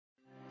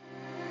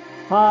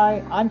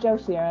Hi, I'm Joe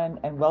Sheeran,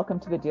 and welcome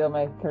to the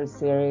Dealmakers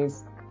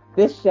series.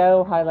 This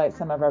show highlights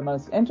some of our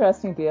most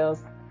interesting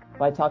deals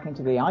by talking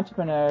to the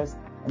entrepreneurs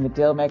and the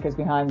deal makers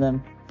behind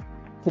them.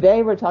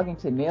 Today, we're talking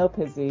to Neil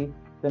Pizzey,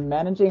 the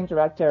managing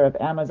director of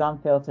Amazon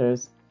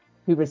Filters,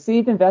 who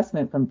received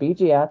investment from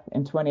BGF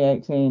in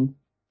 2018.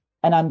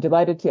 And I'm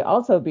delighted to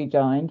also be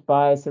joined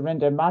by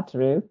Surinder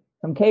Matharu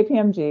from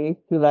KPMG,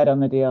 who led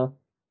on the deal.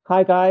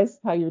 Hi, guys.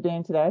 How are you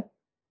doing today?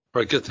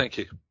 Very good, thank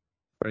you.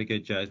 Very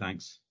good, Joe.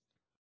 Thanks.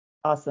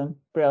 Awesome.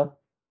 Brill.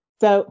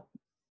 So,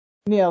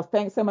 Neil,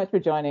 thanks so much for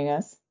joining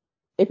us.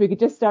 If we could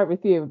just start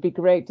with you, it'd be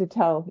great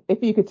to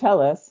if you could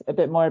tell us a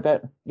bit more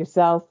about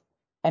yourself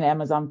and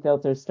Amazon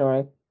Filters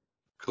story.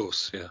 Of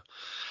course, yeah.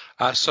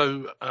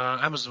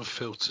 Amazon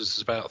Filters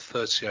is about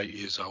 38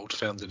 years old,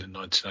 founded in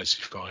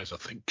 1985, I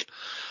think.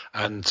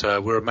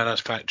 And we're a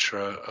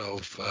manufacturer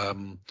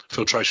of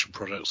filtration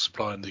products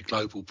supplying the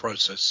global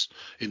process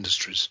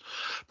industries.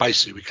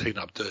 Basically, we clean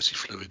up dirty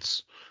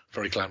fluids.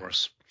 Very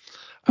glamorous.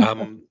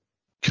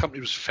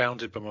 Company was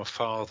founded by my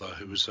father,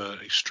 who was an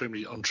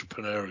extremely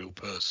entrepreneurial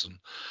person.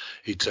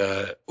 He'd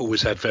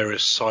always had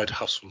various side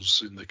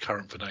hustles in the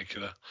current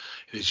vernacular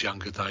in his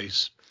younger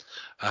days,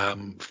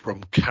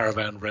 from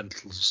caravan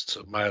rentals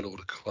to mail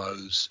order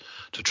clothes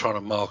to trying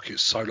to market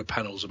solar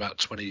panels about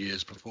 20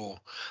 years before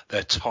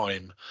their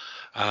time.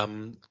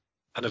 And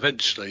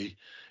eventually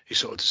he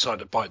sort of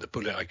decided to bite the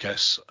bullet, I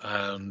guess,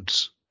 and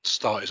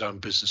start his own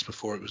business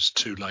before it was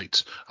too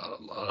late.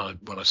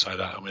 When I say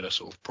that, I mean a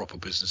sort of proper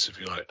business, if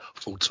you like,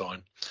 full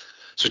time.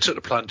 So he took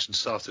the plunge and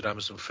started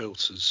Amazon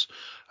Filters,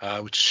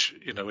 which,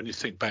 you know, when you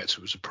think back to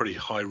it, was a pretty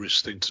high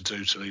risk thing to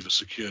do, to leave a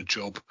secure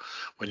job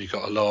when you've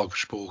got a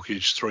large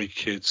mortgage, 3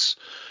 kids,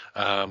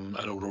 and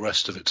all the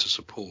rest of it to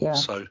support. Yeah.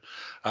 So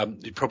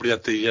he probably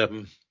had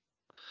the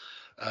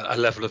a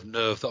level of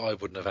nerve that I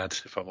wouldn't have had,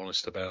 if I'm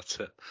honest about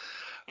it.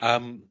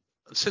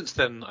 Since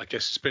then, I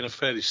guess it's been a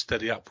fairly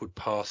steady upward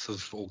path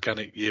of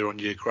organic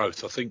year-on-year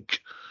growth. I think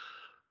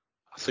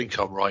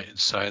I'm right in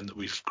saying that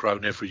we've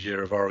grown every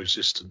year of our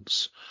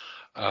existence.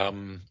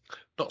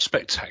 Not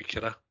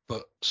spectacular,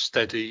 but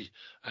steady,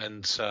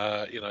 and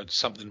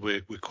something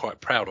we're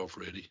quite proud of,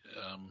 really.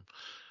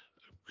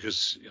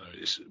 Because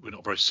we're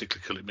not very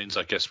cyclical. It means,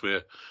 I guess,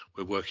 we're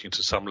working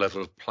to some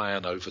level of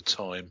plan over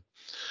time.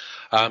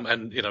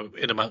 And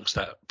in amongst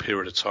that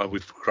period of time,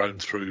 we've grown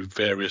through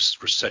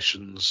various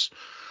recessions,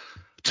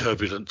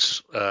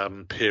 turbulent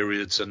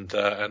periods, and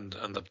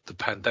the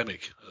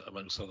pandemic,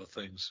 amongst other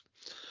things.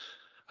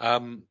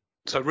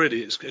 So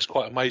really, it's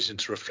quite amazing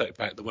to reflect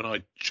back that when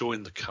I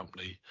joined the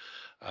company,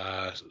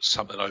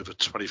 something over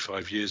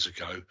 25 years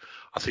ago,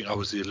 I think I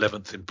was the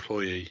 11th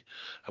employee,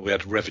 and we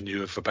had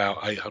revenue of about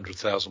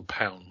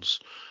 £800,000.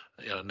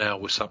 Now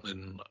we're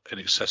something in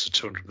excess of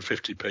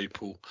 250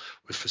 people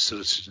with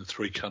facilities in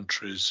 3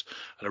 countries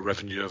and a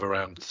revenue of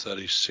around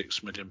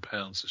 £36 million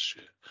this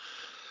year.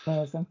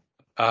 Amazing.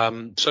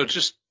 So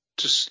just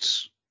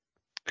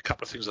a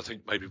couple of things I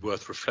think may be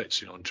worth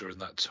reflecting on during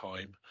that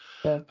time.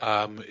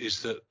 Yeah.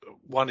 Is that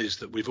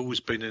we've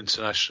always been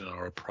international in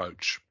our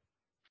approach,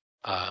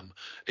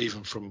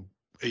 even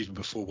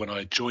before when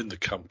I joined the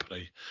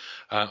company,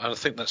 and I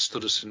think that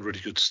stood us in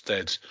really good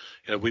stead.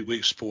 We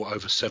export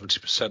over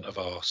 70% of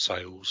our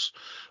sales.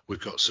 We've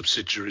got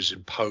subsidiaries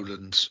in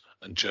Poland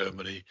and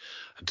Germany,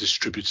 and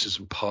distributors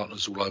and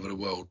partners all over the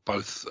world,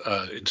 both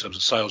in terms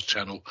of sales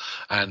channel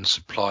and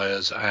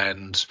suppliers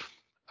and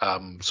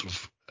sort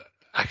of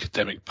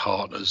academic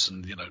partners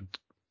and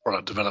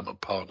product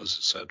development partners,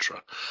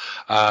 etc.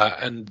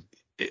 And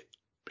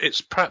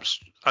it's perhaps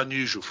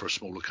unusual for a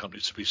smaller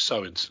company to be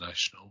so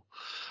international.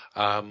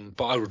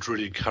 But I would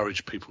really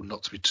encourage people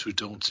not to be too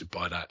daunted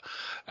by that.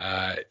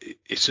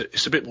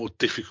 It's a bit more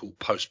difficult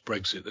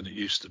post-Brexit than it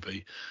used to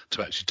be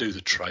to actually do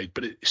the trade,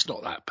 but it's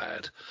not that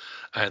bad.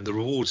 And the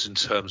rewards in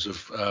terms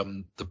of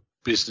the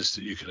business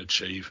that you can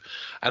achieve,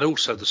 and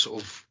also the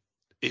sort of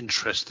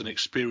interest and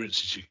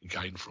experiences you can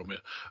gain from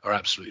it, are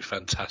absolutely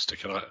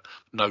fantastic, and I have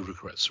no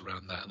regrets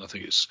around that. And I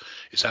think it's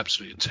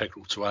absolutely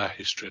integral to our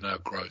history and our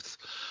growth.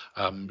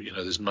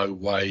 There's no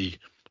way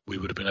we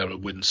would have been able to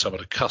win some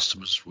of the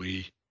customers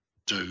we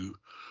do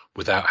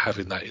without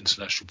having that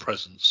international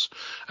presence.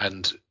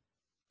 And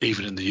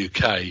even in the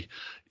UK,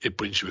 it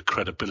brings you a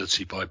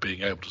credibility by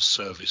being able to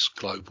service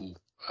global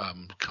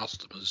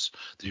customers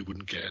that you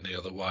wouldn't get any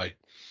other way.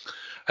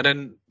 And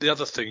then the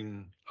other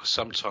thing I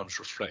sometimes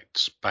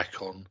reflect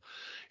back on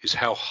is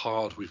how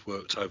hard we've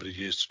worked over the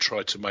years to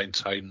try to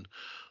maintain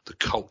the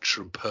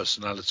culture and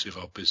personality of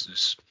our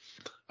business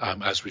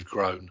as we've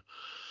grown.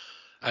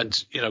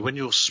 And, when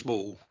you're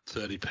small,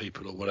 30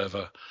 people or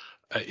whatever,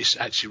 it's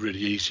actually really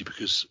easy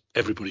because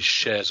everybody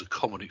shares a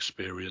common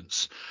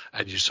experience,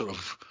 and you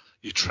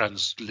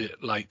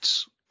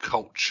translate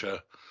culture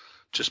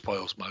just by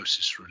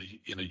osmosis,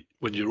 really.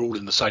 When you're all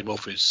in the same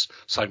office,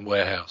 same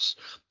warehouse,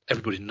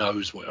 everybody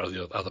knows what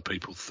other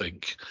people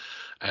think,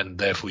 and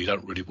therefore you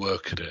don't really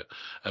work at it.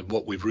 And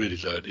what we've really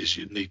learned is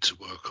you need to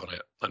work on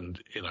it.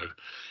 And,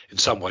 in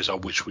some ways I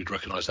wish we'd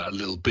recognised that a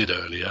little bit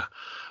earlier,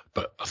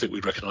 but I think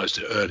we recognised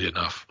it early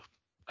enough,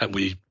 and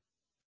we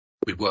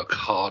we work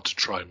hard to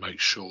try and make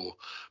sure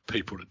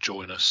people that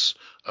join us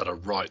are the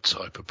right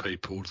type of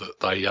people, that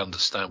they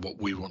understand what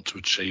we want to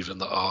achieve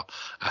and that our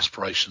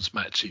aspirations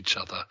match each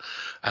other,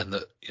 and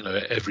that, you know,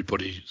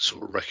 everybody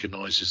sort of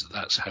recognises that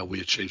that's how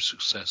we achieve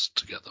success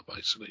together,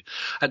 basically.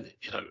 And,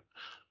 you know,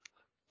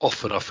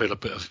 often I feel a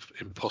bit of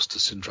imposter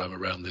syndrome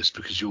around this,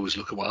 because you always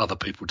look at what other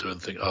people do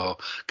and think, oh,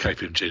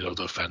 KPMG will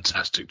do a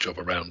fantastic job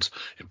around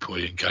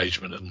employee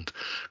engagement and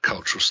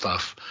cultural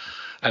stuff.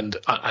 And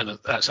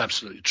that's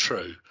absolutely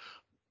true.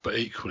 But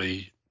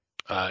equally,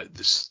 a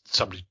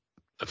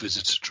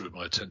visitor drew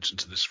my attention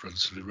to this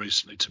relatively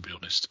recently, to be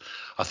honest.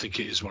 I think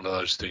it is one of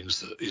those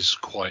things that is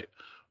quite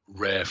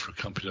rare for a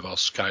company of our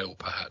scale,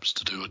 perhaps,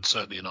 to do, and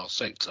certainly in our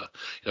sector.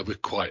 You know, we're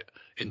quite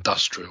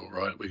industrial,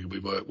 right? We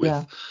work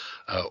with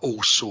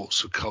all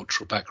sorts of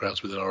cultural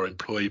backgrounds within our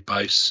employee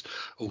base,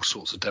 all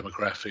sorts of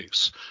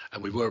demographics,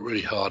 and we work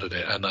really hard at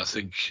it. And I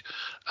think,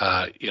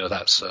 you know,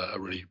 that's a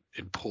really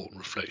important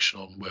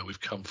reflection on where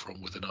we've come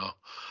from within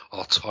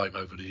our time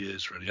over the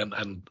years, really,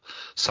 and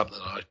something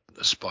that I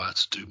aspire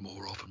to do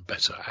more of and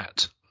better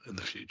at in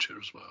the future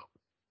as well.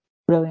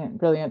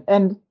 Brilliant.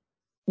 And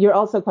you're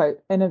also quite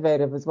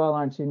innovative as well,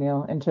 aren't you,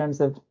 Neil, in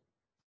terms of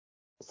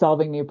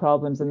solving new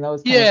problems and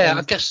those kind of things? Yeah,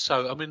 I guess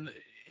so. I mean,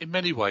 in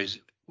many ways,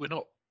 we're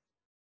not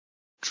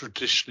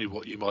traditionally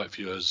what you might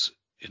view as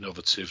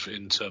innovative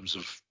in terms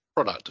of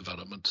product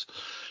development.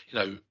 You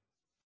know,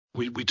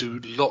 we do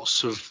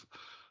lots of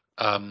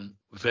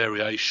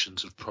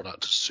variations of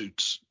product to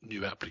suit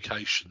new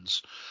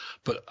applications,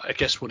 but I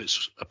guess what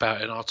it's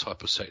about in our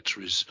type of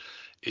sector is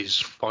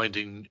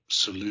finding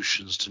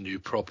solutions to new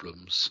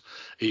problems,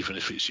 even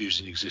if it's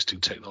using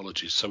existing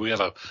technologies. So we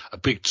have a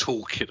big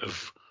toolkit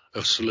of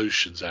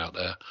solutions out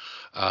there,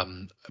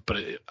 but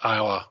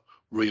our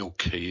real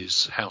key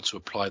is how to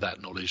apply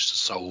that knowledge to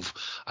solve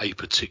a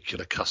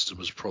particular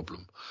customer's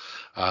problem.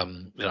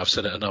 You know, I've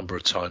said it a number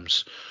of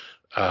times.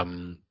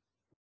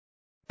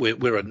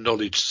 We're a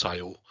knowledge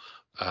sale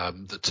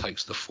that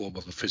takes the form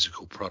of a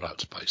physical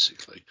product,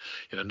 basically.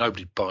 You know,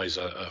 nobody buys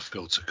a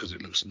filter because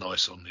it looks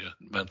nice on your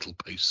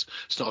mantelpiece.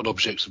 It's not an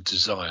object of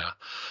desire.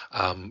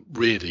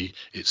 Really,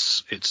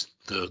 it's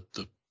the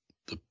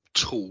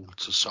tool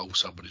to solve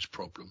somebody's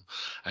problem,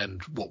 and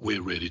what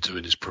we're really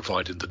doing is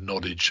providing the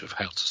knowledge of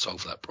how to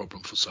solve that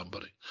problem for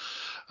somebody.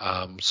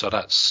 So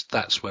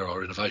that's where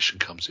our innovation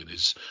comes in,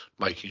 is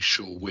making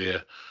sure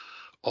we're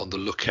on the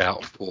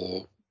lookout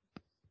for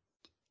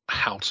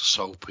how to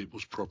solve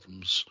people's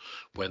problems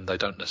when they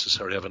don't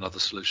necessarily have another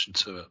solution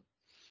to it.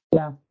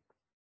 Yeah.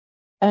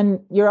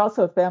 And you're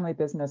also a family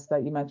business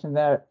that you mentioned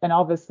there. And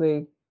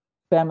obviously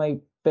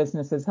family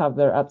businesses have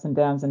their ups and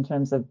downs in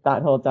terms of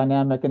that whole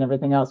dynamic and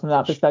everything else from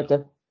that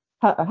perspective.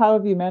 How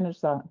have you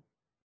managed that?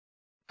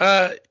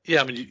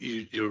 Yeah, I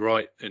mean, you're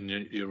right in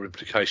your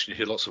implication. You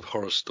hear lots of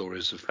horror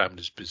stories of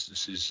families'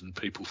 businesses and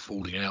people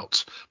falling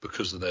out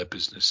because of their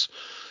business.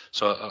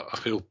 So I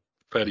feel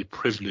fairly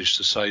privileged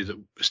to say that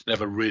it's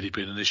never really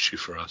been an issue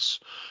for us.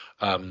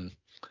 You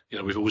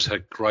know, we've always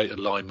had great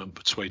alignment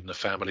between the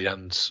family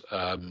and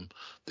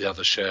the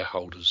other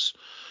shareholders.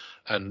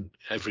 And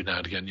every now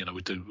and again, you know,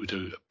 we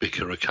do a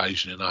bicker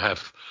occasion, and I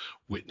have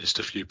witnessed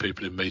a few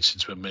people in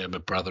meetings when me and my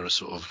brother are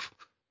sort of,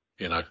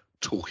 you know,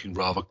 talking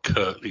rather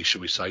curtly,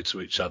 shall we say,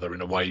 to each other in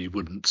a way you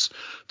wouldn't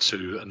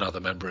to another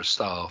member of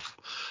staff.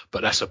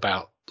 But that's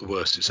about the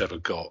worst it's ever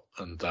got.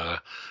 And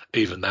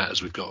even that,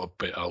 as we've got a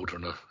bit older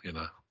and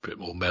a bit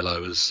more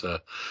mellow, has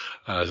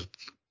sort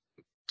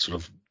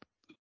of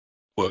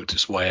worked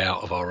its way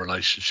out of our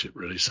relationship,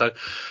 really. So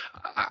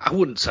I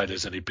wouldn't say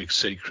there's any big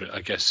secret. I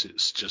guess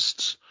it's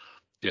just,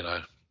 you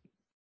know,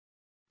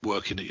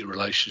 working at your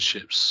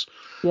relationships,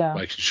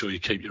 making sure you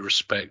keep your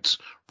respect,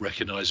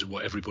 recognising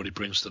what everybody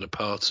brings to the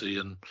party,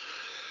 and,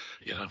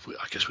 you know,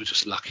 I guess we're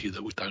just lucky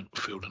that we don't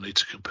feel the need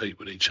to compete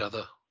with each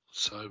other.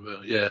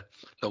 So yeah,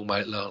 long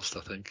may it last,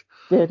 I think.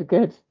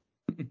 Good.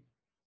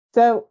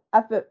 So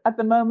at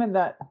the moment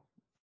that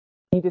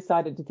you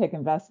decided to take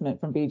investment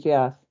from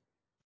BGF,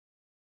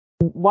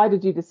 why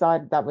did you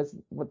decide that was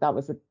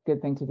a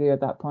good thing to do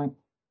at that point?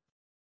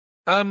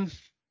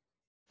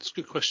 It's a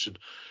good question.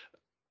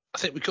 I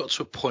think we got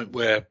to a point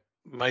where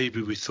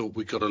maybe we thought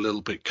we got a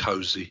little bit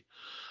cozy.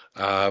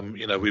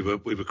 You know, we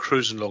were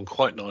cruising along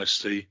quite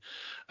nicely.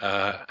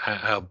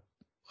 Our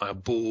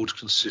board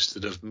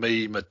consisted of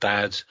me, my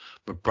dad,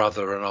 my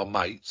brother, and our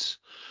mates.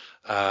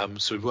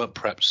 So we weren't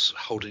perhaps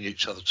holding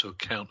each other to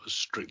account as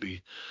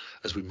strictly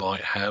as we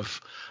might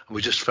have, and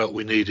we just felt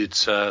we needed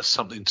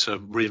something to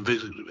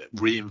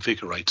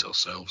reinvigorate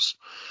ourselves.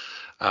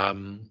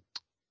 You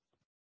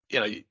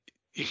know,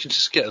 you can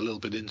just get a little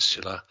bit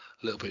insular,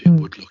 a little bit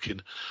inward looking,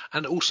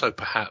 and also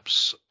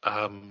perhaps,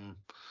 I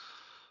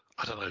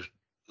don't know,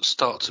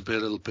 start to be a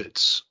little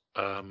bit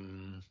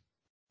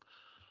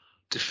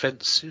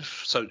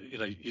defensive. So, you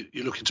know,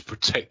 you're looking to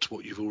protect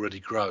what you've already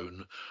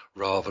grown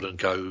rather than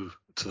go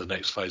to the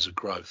next phase of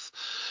growth.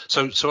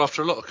 So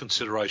after a lot of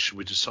consideration,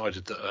 we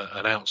decided that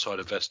an outside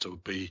investor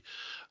would be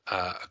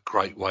a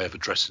great way of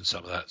addressing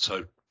some of that.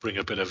 So bring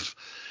a bit of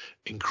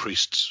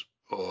increased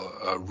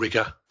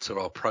rigor to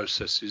our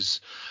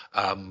processes,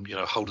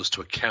 hold us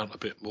to account a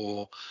bit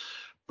more,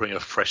 bring a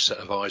fresh set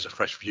of eyes, a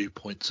fresh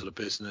viewpoint to the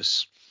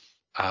business,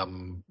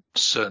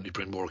 certainly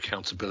bring more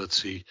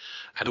accountability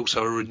and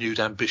also a renewed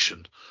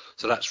ambition.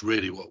 So that's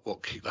really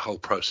what kicked the whole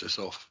process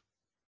off.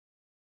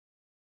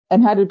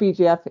 And how did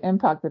BGF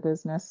impact the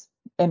business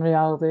in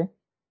reality?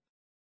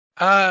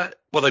 Well,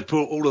 they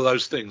brought all of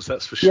those things,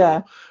 that's for sure.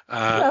 Yeah.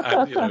 And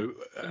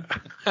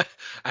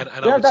I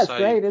would that's say,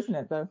 great, isn't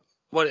it, though?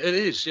 Well, it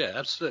is, yeah,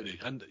 absolutely.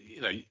 And,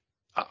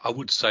 I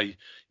would say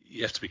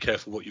you have to be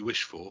careful what you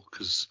wish for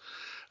because,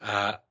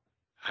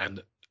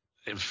 and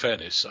in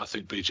fairness, I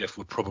think BGF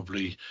were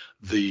probably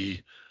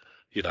the,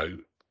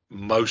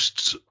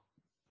 most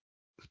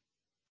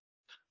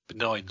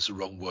benign's the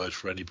wrong word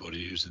for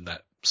anybody who's in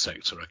that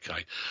sector,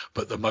 okay,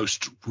 but the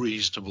most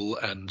reasonable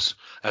and,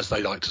 as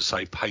they like to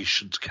say,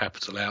 patient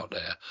capital out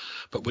there.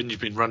 But when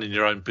you've been running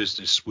your own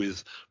business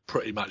with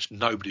pretty much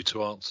nobody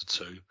to answer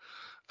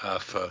to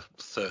for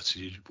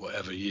 30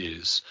 whatever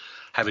years,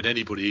 having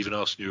anybody even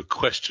asking you a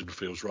question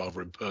feels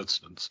rather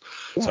impertinent.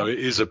 Yeah. So it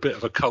is a bit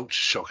of a culture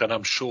shock, and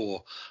I'm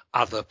sure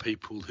other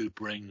people who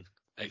bring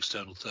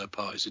external third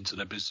parties into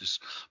their business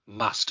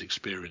must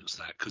experience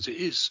that, because it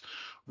is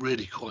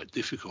really quite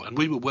difficult. And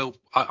we were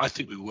I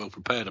think we were well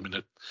prepared. I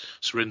mean,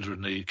 Surinder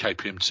and the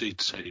KPMG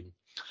team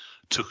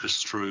took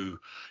us through,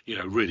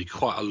 really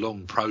quite a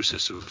long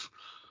process of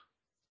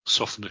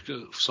soften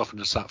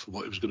us up for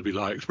what it was going to be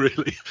like,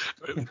 really.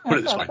 Put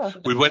it this way,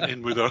 we went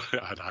in with our,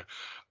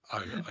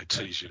 I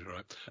tease you,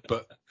 right?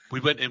 But we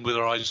went in with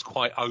our eyes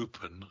quite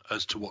open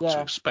as to what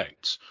to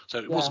expect. So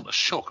it wasn't a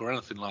shock or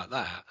anything like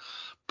that,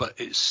 but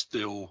it's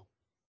still,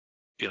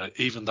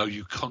 even though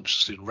you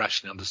consciously and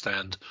rationally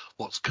understand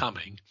what's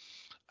coming,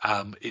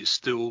 it's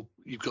still,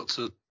 you've got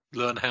to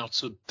learn how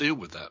to deal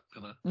with that.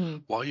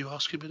 Why are you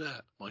asking me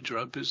that? Mind your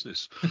own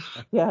business.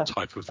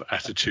 Type of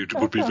attitude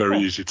would be very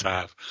easy to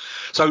have.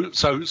 So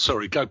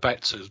sorry, go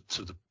back to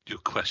your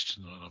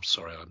question. I'm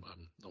sorry, I'm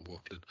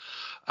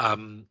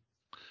waffling.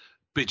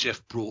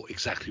 BGF brought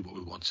exactly what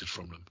we wanted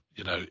from them.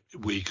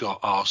 We got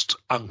asked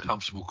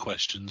uncomfortable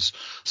questions,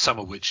 some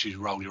of which you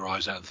roll your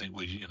eyes out and think,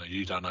 well,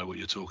 you don't know what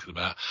you're talking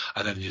about.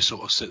 And then you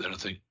sort of sit there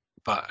and think,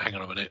 but hang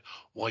on a minute,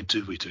 why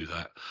do we do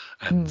that?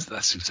 And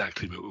that's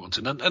exactly what we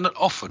wanted. And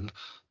often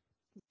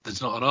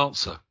there's not an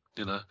answer,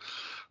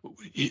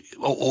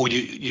 or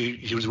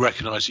you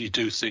recognise you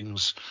do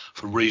things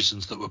for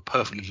reasons that were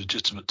perfectly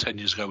legitimate 10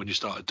 years ago when you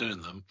started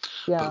doing them.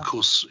 Yeah. But of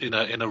course, in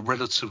a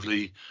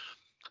relatively,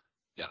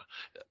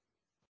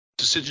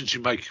 decisions you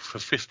make for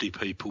 50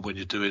 people when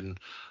you're doing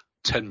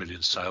 10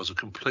 million sales are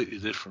completely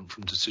different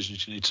from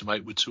decisions you need to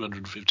make with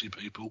 250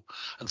 people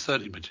and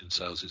 30 million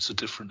sales. It's a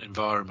different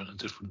environment and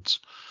different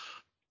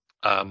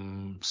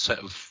set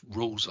of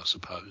rules, I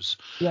suppose.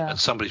 Yeah. And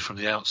somebody from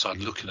the outside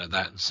looking at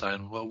that and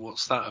saying, well,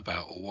 what's that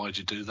about? Or why'd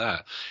you do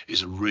that?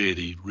 Is a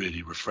really,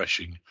 really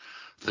refreshing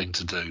thing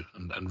to do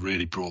and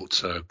really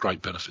brought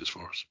great benefits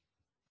for us.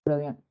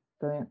 Brilliant.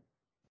 So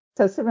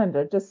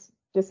Surinder,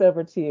 just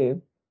over to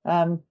you.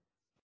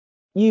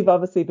 You've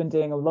obviously been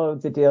doing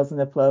loads of deals in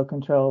the flow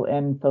control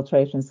and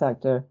filtration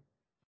sector.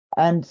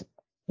 And,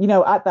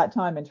 at that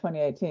time in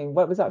 2018,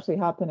 what was actually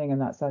happening in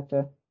that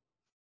sector?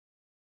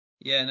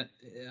 Yeah,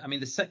 I mean,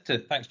 the sector,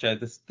 thanks, Joe,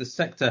 the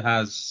sector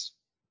has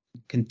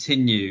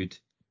continued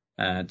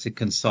to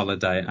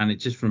consolidate, and it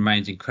just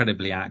remains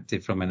incredibly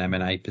active from an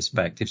M&A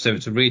perspective. So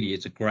it's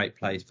a great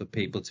place for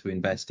people to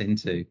invest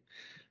into.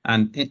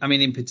 And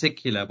in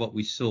particular, what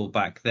we saw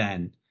back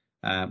then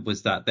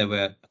was that there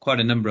were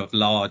quite a number of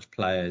large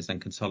players and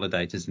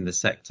consolidators in the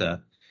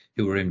sector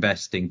who were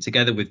investing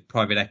together with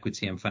private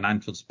equity and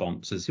financial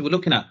sponsors who were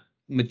looking at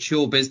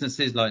mature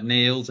businesses like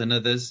Neil's and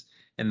others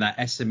in that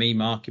SME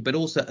market, but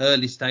also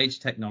early stage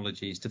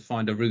technologies to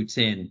find a route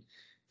in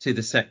to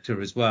the sector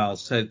as well.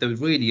 So there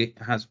really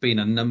has been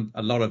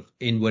a lot of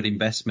inward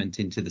investment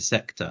into the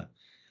sector.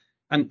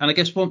 And I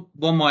guess one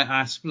might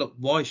ask, look,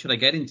 why should I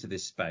get into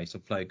this space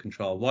of flow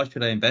control? Why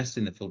should I invest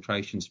in the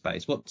filtration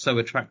space? What's so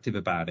attractive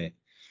about it?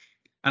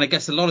 And I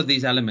guess a lot of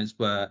these elements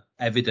were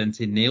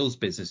evident in Neil's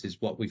business, is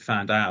what we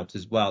found out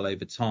as well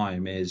over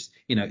time is,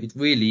 it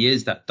really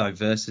is that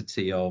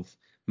diversity of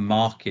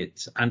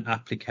markets and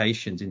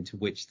applications into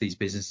which these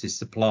businesses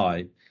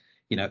supply.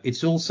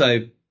 It's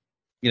also,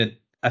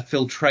 a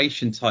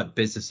filtration type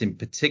business in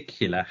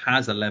particular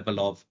has a level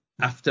of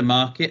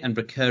aftermarket and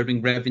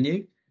recurring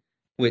revenue,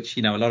 which,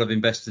 a lot of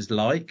investors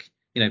like.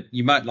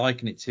 You might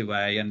liken it to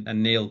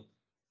and Neil,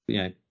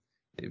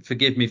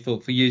 forgive me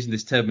for using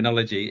this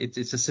terminology.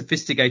 It's a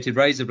sophisticated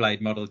razor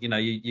blade model.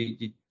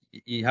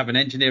 You have an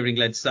engineering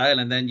led sale,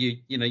 and then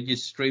you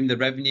stream the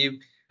revenue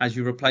as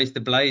you replace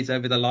the blades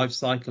over the life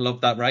cycle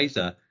of that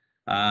razor.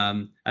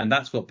 And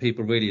that's what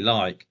people really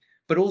like.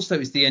 But also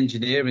it's the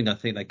engineering, I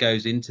think, that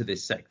goes into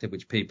this sector,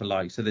 which people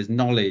like. So there's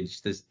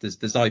knowledge,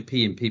 there's IP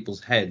in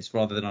people's heads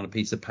rather than on a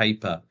piece of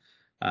paper.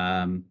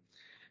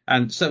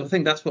 And so I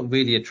think that's what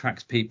really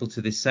attracts people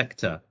to this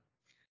sector.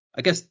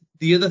 I guess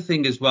the other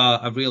thing as well,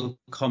 a real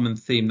common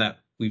theme that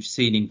we've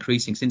seen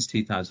increasing since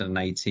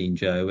 2018,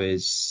 Joe,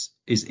 is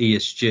is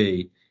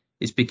ESG.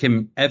 It's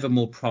become ever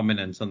more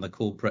prominent on the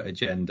corporate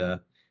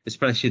agenda,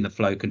 especially in the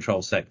flow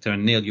control sector.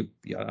 And Neil,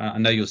 I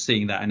know you're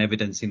seeing that and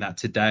evidencing that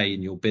today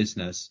in your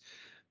business.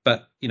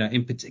 But,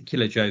 in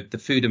particular, Joe, the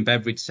food and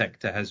beverage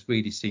sector has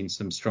really seen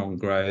some strong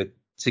growth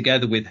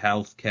together with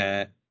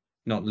healthcare,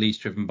 not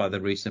least driven by the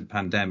recent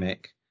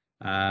pandemic,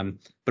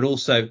 but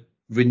also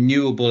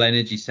renewable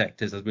energy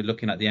sectors, as we're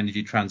looking at the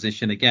energy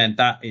transition. Again,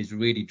 that is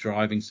really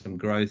driving some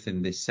growth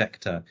in this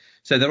sector.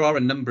 So there are a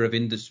number of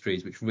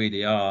industries which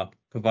really are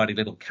providing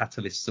little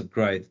catalysts of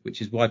growth, which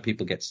is why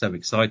people get so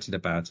excited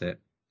about it.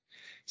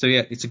 So,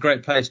 yeah, it's a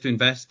great place to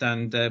invest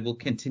and will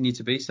continue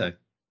to be so.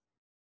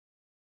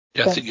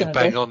 Yeah, I think you're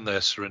bang on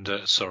there,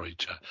 Surinder. Sorry,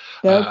 Joe.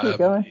 Yeah, keep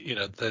going.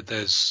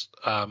 There's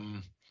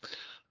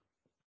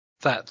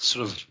that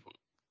sort of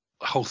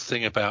whole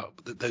thing about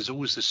there's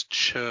always this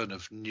churn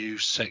of new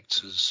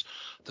sectors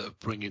that are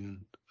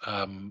bringing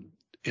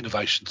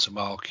innovation to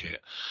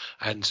market,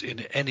 and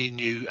in any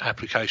new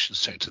application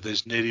sector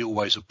there's nearly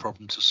always a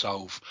problem to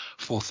solve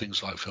for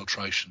things like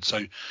filtration. So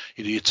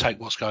you take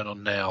what's going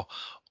on now,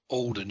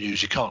 all the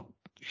news, you can't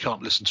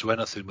listen to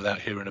anything without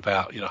hearing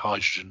about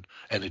hydrogen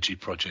energy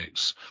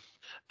projects.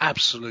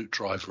 Absolute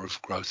driver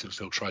of growth in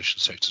filtration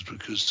sectors,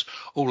 because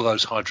all of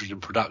those hydrogen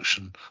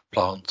production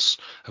plants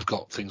have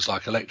got things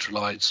like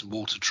electrolytes and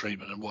water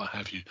treatment and what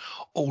have you,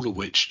 all of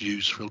which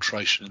use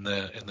filtration in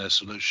their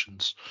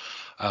solutions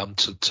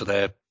to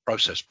their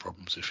process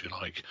problems, if you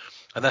like.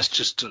 And that's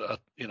just a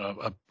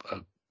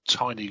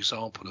tiny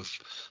example of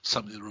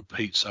something that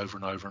repeats over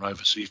and over and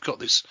over. So you've got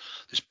this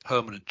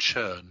permanent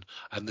churn,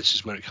 and this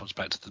is where it comes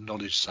back to the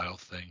knowledge sale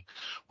thing,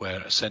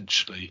 where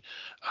essentially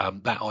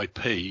that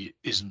IP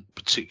isn't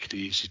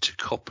particularly easy to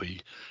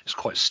copy. It's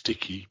quite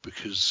sticky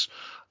because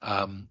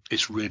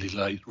it's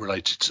really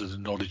related to the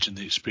knowledge and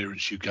the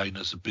experience you gain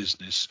as a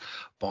business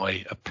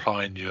by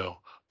applying your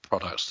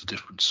products to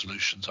different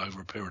solutions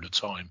over a period of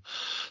time.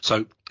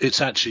 So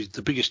it's actually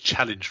the biggest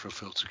challenge for a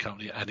filter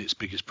company and its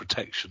biggest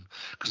protection,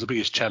 because the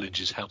biggest challenge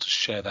is how to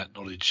share that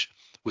knowledge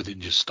within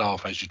your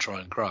staff as you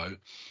try and grow.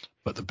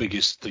 But the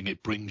biggest thing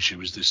it brings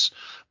you is this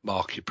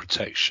market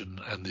protection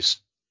and this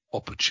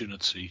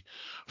opportunity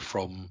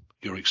from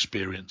your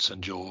experience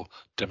and your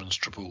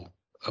demonstrable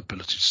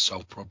ability to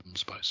solve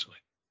problems, basically.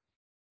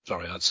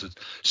 Sorry, it's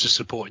just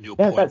supporting your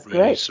point, really,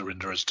 great,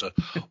 Surinder, as to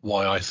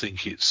why I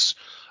think it's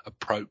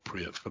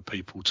appropriate for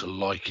people to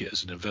like it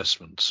as an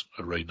investment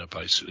arena,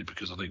 basically,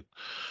 because I think,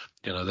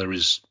 there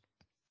is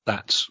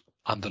that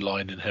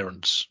underlying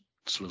inherent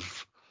sort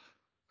of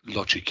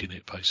logic in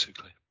it,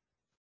 basically.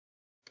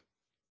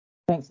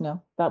 Thanks,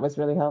 Neil. That was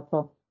really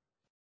helpful.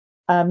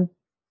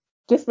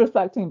 Just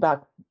reflecting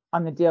back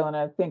on the deal, and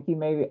I think you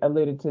maybe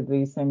alluded to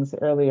these things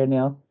earlier,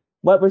 Neil,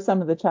 what were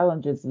some of the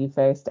challenges you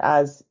faced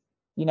as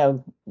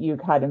you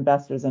had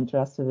investors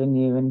interested in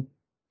you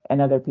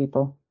and other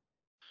people?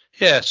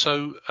 Yeah,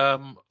 so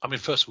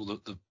first of all,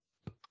 the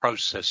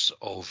process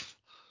of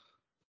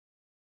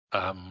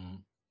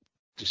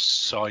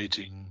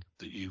deciding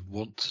that you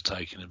want to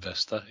take an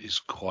investor is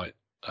quite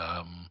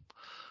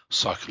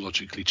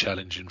psychologically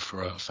challenging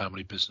for a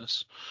family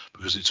business,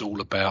 because it's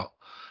all about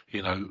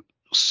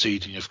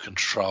ceding of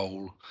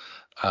control.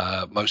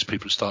 Most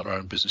people who start their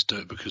own business do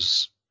it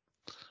because,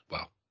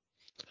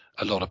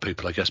 a lot of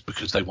people, I guess,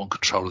 because they want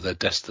control of their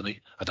destiny.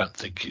 I don't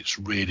think it's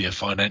really a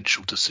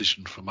financial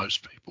decision for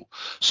most people.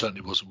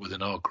 Certainly wasn't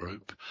within our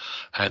group.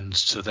 And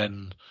to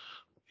then,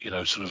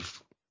 sort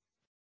of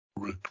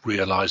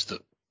realise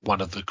that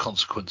one of the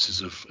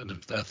consequences of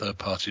a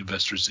third-party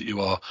investor is that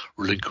you are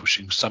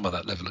relinquishing some of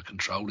that level of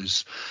control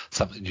is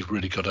something you've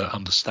really got to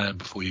understand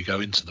before you go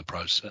into the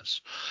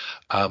process.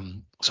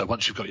 So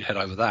once you've got your head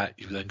over that,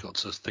 you've then got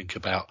to think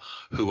about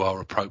who are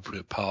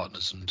appropriate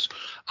partners and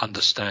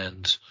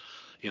understand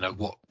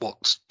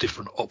what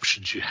different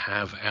options you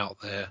have out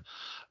there.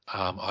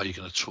 Are you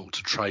going to talk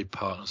to trade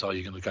partners? Are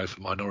you going to go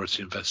for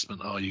minority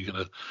investment? Are you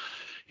going to,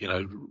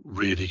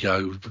 really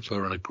go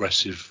for an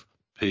aggressive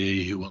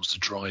PE who wants to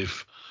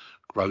drive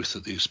growth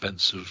at the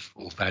expense of,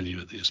 or value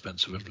at the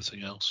expense of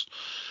everything else?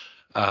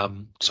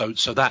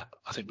 So that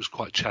I think was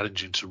quite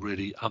challenging to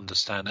really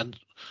understand. And,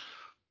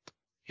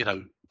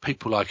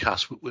 people like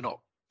us, we're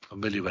not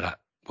familiar with that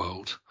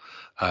world.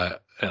 I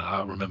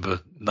remember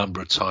a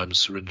number of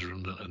times Surinder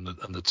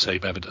and the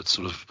team having to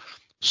sort of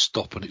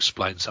stop and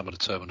explain some of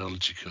the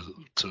terminology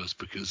to us,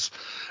 because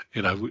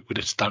we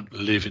just don't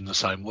live in the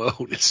same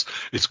world.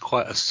 It's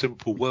quite a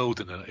simple world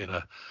in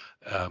a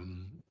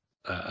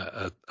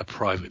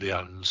privately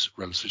owned,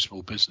 relatively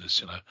small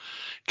business.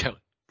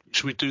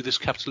 Should we do this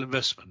capital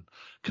investment?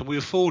 Can we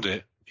afford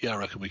it? Yeah, I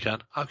reckon we can.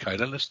 Okay,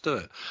 then let's do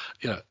it.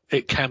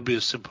 It can be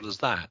as simple as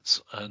that.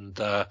 And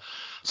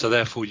so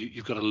therefore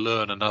you've got to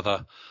learn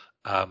another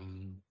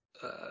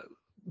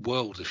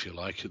world, if you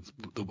like,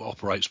 that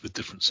operates with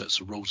different sets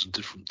of rules and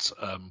different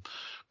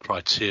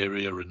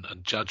criteria and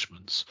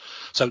judgments.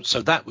 So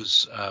that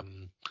was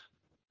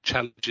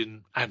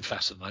challenging and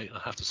fascinating. I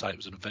have to say it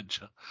was an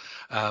adventure.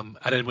 And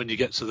then when you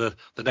get to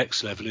the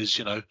next level is,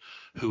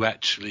 who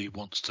actually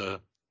wants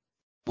to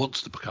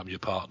wants to become your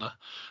partner,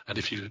 and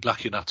if you're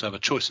lucky enough to have a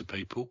choice of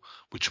people,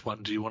 which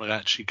one do you want to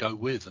actually go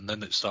with? And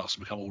then it starts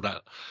to become all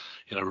that,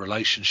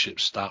 relationship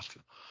stuff.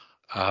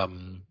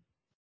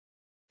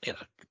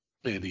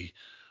 Clearly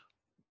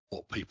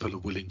what people are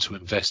willing to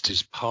invest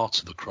is part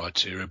of the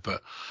criteria,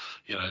 but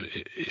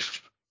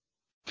if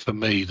for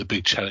me the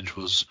big challenge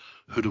was,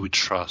 who do we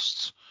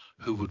trust?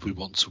 Who would we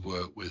want to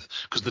work with?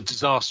 Because the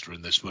disaster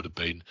in this would have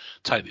been,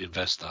 take the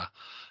investor,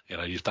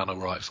 you've done all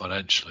right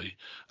financially,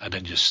 and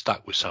then you're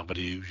stuck with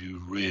somebody who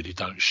you really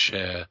don't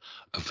share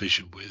a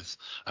vision with.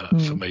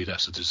 And for me,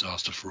 that's a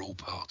disaster for all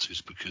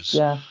parties, because,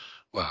 I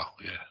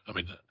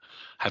mean,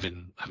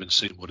 having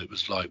seen what it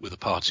was like with a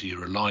party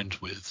you're aligned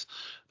with,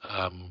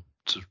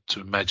 to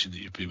imagine that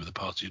you'd be with a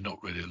party you're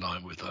not really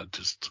aligned with, I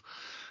just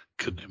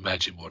couldn't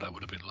imagine what that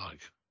would have been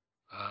like.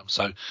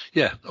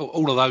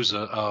 All of those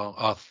are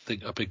I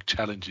think are big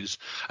challenges.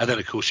 And then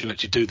of course you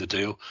actually do the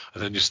deal,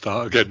 and then you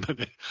start again with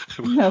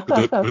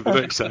the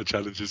next set of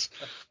challenges.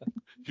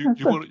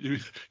 You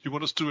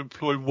want us to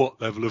employ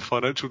what level of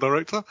financial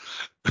director?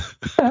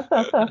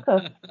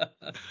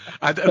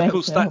 And of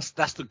course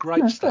that's the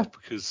great stuff,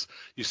 because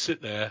you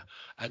sit there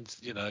and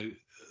a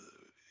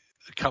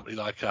company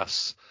like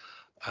us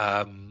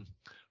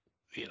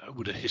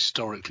would have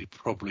historically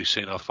probably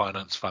seen our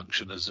finance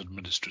function as an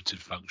administrative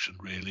function,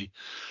 really.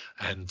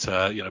 And,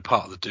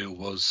 part of the deal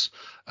was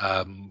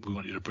we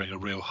want you to bring a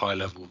real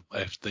high-level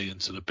FD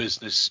into the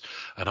business.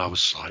 And I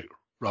was like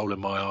rolling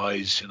my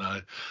eyes,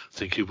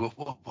 thinking, what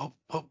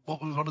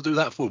would we want to do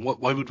that for?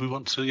 Why would we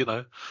want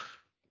to,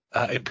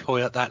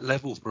 employ at that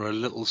level for a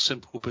little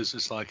simple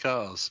business like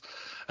ours?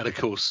 And, of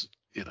course,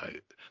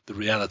 the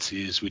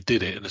reality is we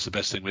did it, and it's the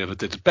best thing we ever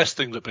did. The best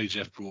thing that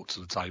BGF brought to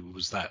the table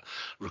was that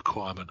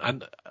requirement.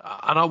 And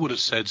I would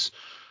have said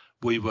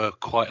we were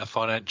quite a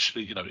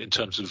financially, in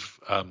terms of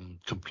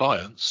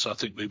compliance, I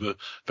think we were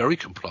very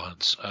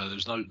compliant.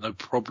 There's no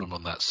problem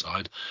on that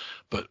side,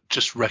 but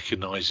just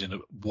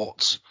recognising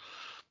what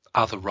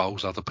other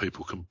roles other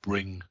people can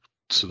bring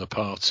to the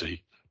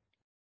party.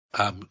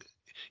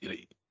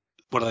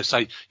 What do they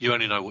say? You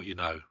only know what you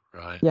know,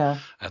 right? Yeah.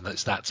 And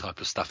it's that type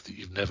of stuff that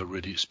you've never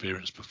really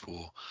experienced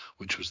before,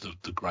 which was the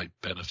great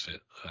benefit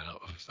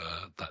out of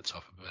that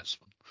type of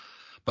investment.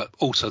 But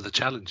also the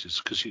challenges,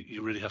 because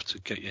you really have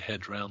to get your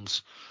head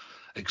around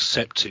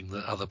accepting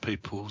that other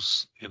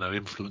people's,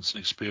 influence and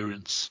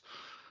experience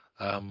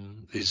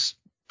is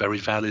very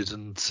valid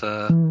and,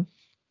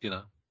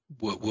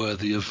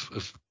 worthy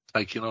of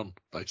taking on,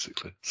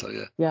 basically. So,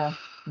 yeah,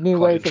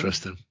 quite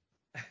interesting.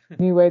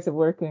 New ways of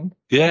working.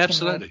 Yeah,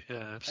 absolutely.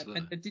 Yeah,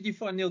 absolutely. And did you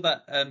find, Neil,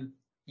 that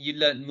you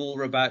learned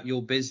more about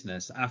your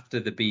business after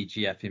the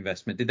BGF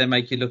investment? Did they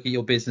make you look at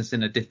your business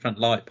in a different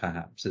light,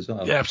 perhaps, as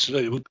well? Yeah,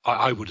 absolutely.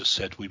 I would have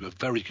said we were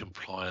very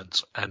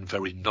compliant and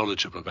very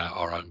knowledgeable about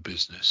our own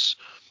business.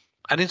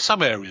 And in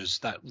some areas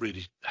that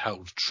really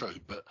held true,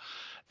 but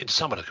in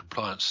some of the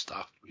compliance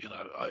stuff,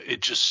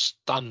 it just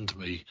stunned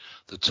me,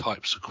 the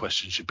types of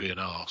questions you're being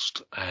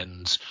asked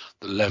and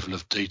the level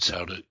of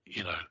detail that,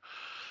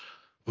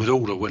 with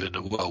all the will in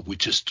the world, we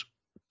just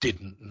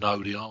didn't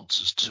know the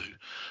answers to.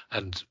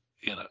 And,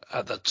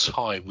 at that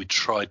time we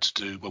tried to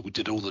do, we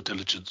did all the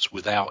diligence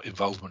without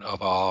involvement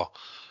of our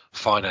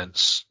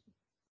finance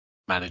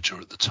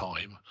manager at the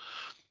time.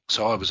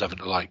 So I was having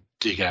to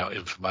dig out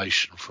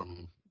information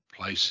from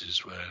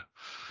places where,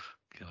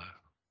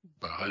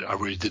 but I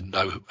really didn't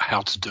know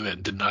how to do it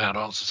and didn't know how to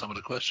answer some of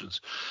the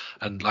questions.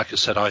 And like I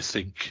said, I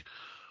think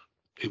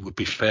it would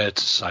be fair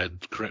to say,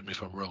 and correct me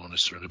if I'm wrong on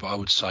this, but I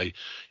would say,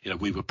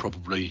 we were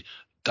probably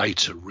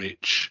data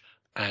rich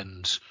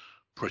and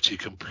pretty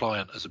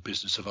compliant as a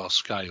business of our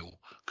scale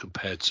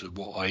compared to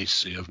what I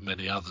see of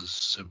many others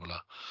similar.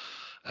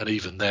 And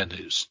even then,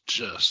 it's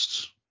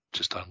just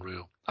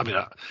unreal. I mean,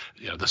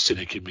 the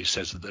cynic in me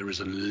says that there is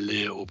a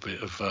little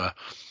bit of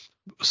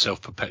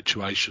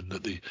self-perpetuation,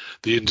 that the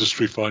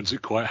industry finds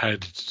it quite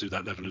handy to do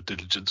that level of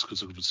diligence,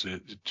 because obviously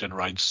it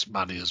generates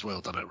money as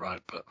well, doesn't it?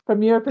 Right. But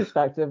from your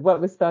perspective,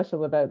 what was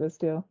special about this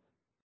deal?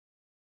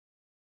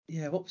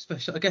 Yeah, what was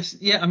special? I guess,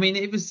 I mean,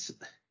 it was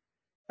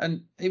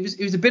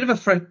a bit of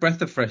a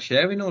breath of fresh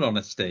air, in all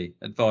honesty,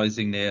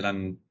 advising Neil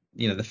and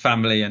the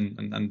family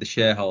and the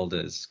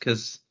shareholders,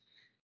 because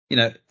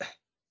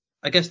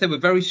I guess they were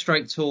very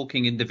straight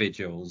talking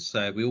individuals.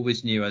 We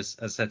always knew as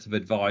a set of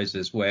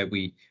advisors where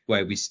we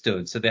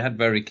stood. So they had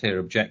very clear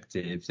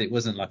objectives. It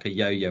wasn't like a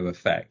yo-yo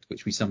effect,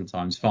 which we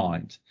sometimes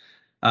find.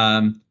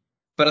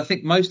 But I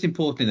think most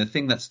importantly, the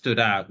thing that stood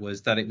out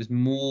was that it was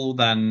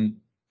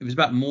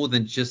about more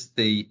than just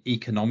the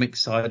economic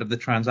side of the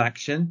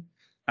transaction.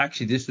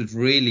 Actually, this was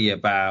really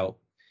about,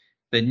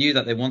 they knew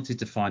that they wanted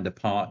to find a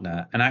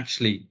partner, and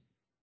actually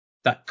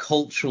that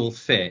cultural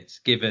fit,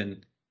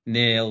 given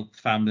Neil,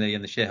 family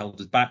and the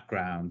shareholders'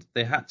 background,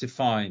 they had to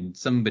find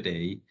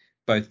somebody,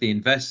 both the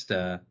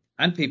investor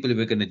and people who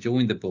were going to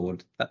join the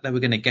board, that they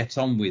were going to get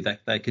on with, that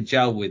they could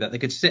gel with, that they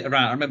could sit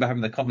around. I remember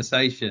having the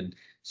conversation,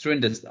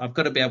 Surinder, I've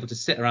got to be able to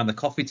sit around the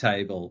coffee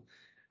table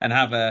and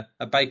have a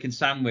bacon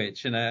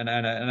sandwich and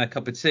a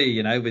cup of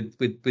tea,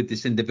 with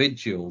this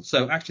individual.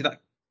 So actually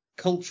that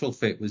cultural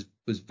fit was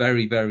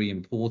very, very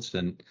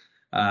important.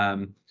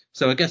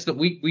 So I guess that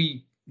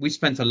we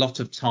spent a lot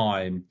of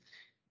time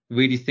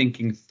really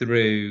thinking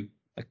through,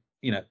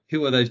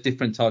 who are those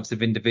different types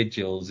of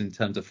individuals in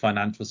terms of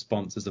financial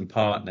sponsors and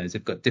partners.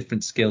 They've got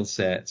different skill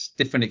sets,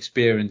 different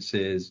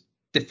experiences,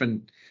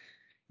 different,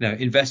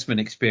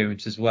 investment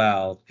experience as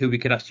well, who we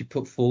could actually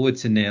put forward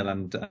to Neil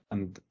and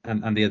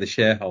the other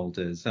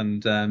shareholders.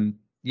 And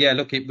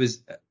look, it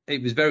was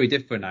very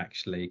different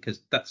actually,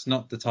 because that's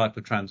not the type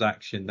of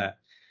transaction that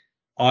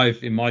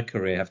I've in my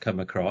career have come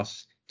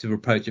across, to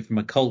approach it from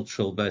a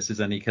cultural versus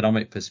an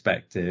economic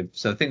perspective.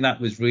 So I think that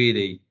was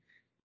really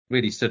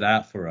stood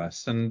out for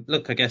us. And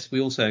look, I guess we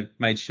also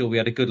made sure we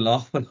had a good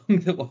laugh along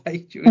the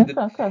way during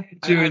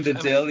the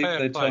deal,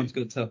 even though times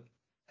got tough.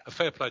 A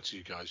fair play to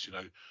you guys.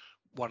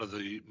 One of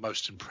the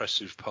most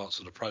impressive parts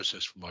of the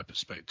process from my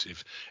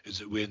perspective is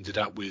that we ended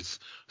up with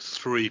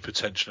 3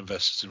 potential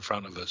investors in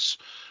front of us,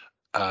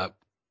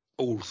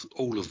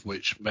 all of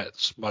which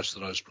met most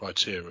of those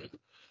criteria.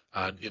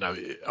 And,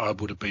 I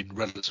would have been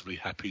relatively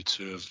happy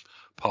to have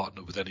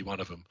partnered with any one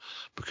of them,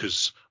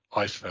 because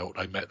I felt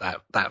they met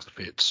that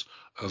fit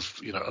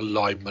of,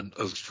 alignment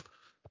of,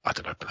 I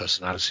don't know,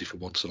 personality, for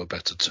want of a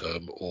better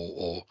term,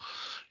 or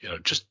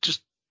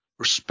just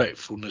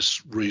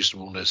respectfulness,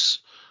 reasonableness,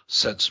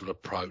 sensible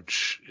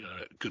approach,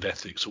 good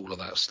ethics, all of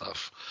that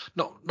stuff.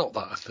 Not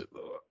that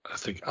I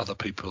think other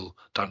people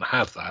don't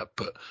have that,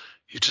 but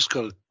you just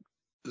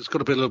there's got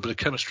to be a little bit of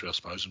chemistry, I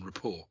suppose, and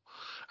rapport.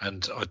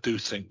 And I do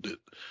think that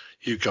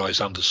you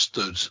guys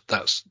understood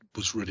that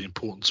was really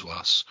important to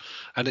us.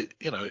 And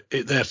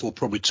it therefore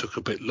probably took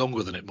a bit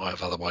longer than it might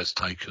have otherwise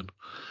taken.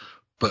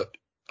 But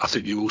I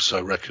think you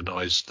also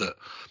recognised that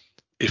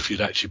if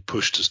you'd actually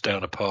pushed us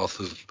down a path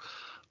of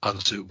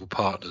unsuitable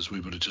partners, we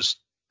would have just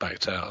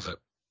backed out of it.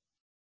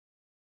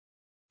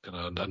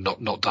 And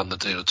not done the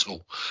deal at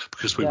all,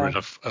 because we were in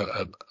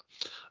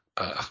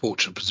a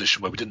fortunate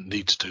position where we didn't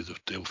need to do the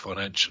deal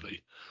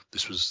financially.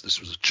 This was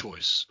a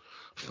choice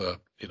for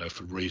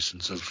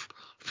reasons of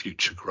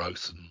future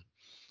growth and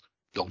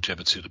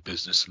longevity of the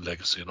business and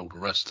legacy and all the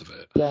rest of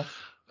it. Yeah.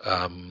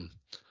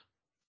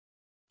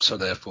 So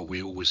therefore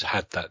we always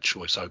had that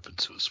choice open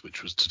to us,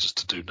 which was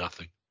to do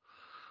nothing.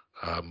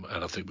 And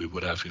I think we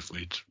would have if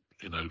we'd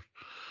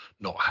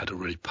not had a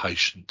really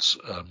patient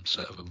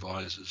set of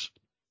advisors,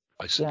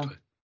 basically.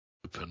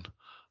 Open,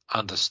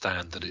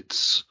 understand that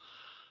it's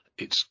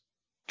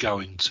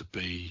going to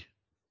be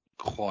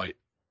quite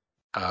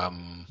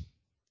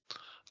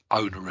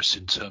onerous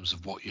in terms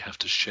of what you have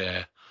to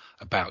share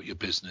about your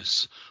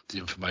business, the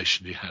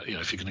information you have.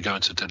 If you're going to go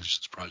into a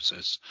diligence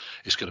process,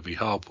 it's going to be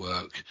hard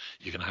work.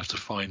 You're going to have to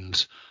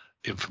find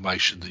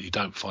information that you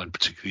don't find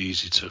particularly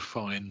easy to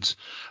find.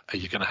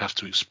 You're going to have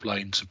to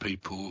explain to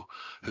people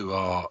who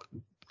are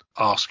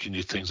asking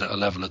you things at a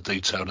level of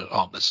detail that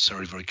aren't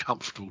necessarily very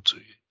comfortable to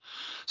you.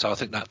 So I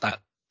think that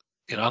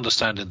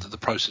understanding that the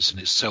process in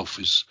itself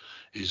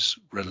is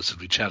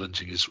relatively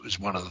challenging is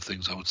one of the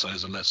things I would say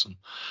is a lesson.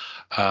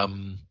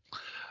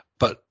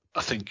 But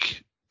I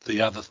think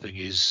the other thing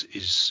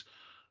is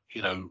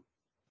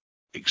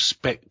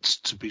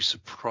expect to be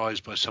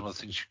surprised by some of the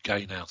things you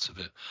gain out of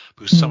it,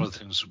 because some of the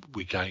things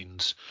we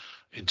gained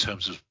in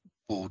terms of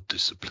board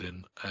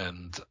discipline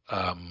and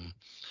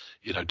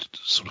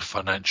sort of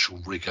financial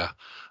rigor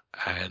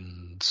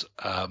and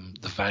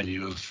the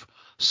value of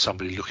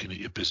somebody looking at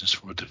your business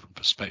from a different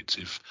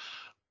perspective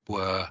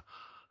were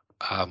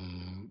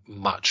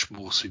much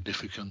more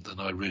significant than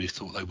I really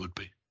thought they would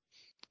be.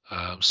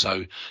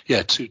 So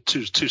yeah,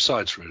 two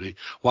sides really.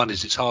 One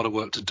is it's harder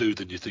work to do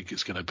than you think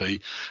it's going to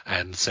be,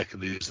 and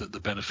secondly is that the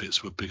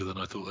benefits were bigger than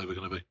I thought they were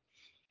going to be.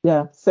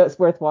 Yeah, so it's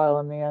worthwhile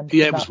in the end.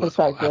 Yeah, it was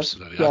worthwhile.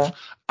 Absolutely. Yeah.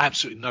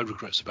 Absolutely no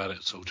regrets about it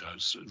at all, Joe.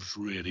 It was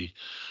really,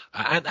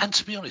 and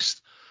to be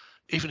honest,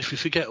 even if you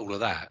forget all of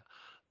that,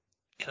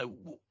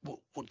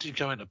 what do you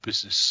go into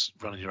business,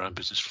 running your own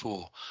business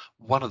for?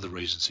 One of the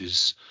reasons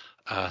is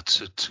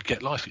to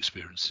get life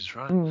experiences,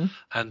 right?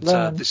 And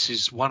this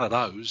is one of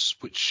those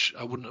which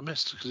I wouldn't have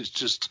missed, because it's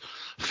just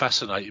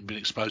fascinating being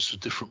exposed to a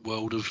different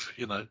world of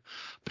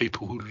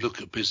people who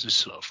look at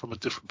business from a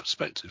different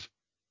perspective.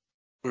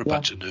 We're a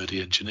bunch of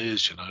nerdy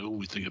engineers, all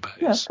we think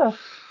about is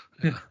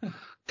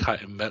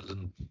cutting metal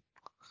and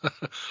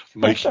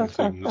making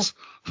things.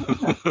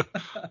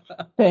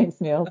 Thanks,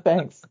 Neil.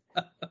 Thanks.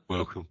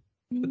 Welcome.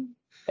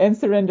 And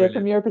Surinder,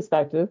 from your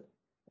perspective,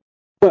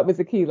 what was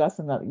the key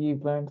lesson that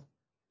you've learned?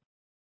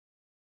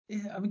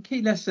 Yeah,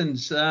 key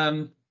lessons.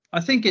 I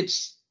think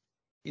it's,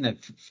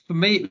 for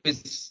me, it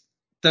was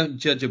don't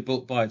judge a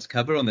book by its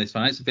cover on this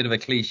one. It's a bit of a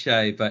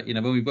cliche, but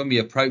when we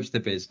approached the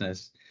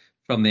business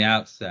from the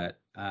outset,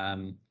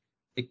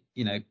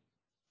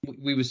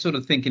 we were sort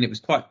of thinking it was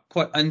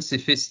quite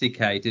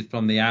unsophisticated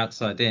from the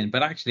outside in.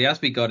 But actually, as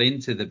we got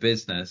into the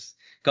business,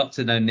 got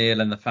to know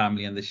Neil and the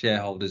family and the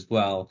shareholders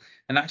well,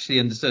 and actually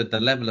understood the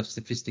level of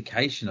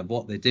sophistication of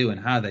what they do and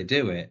how they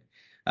do it,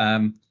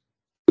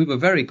 we were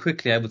very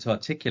quickly able to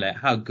articulate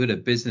how good a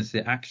business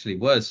it actually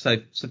was. So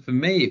for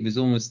me, it was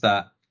almost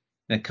that,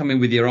 come in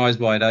with your eyes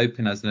wide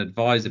open as an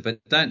advisor,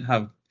 but don't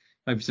have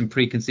maybe some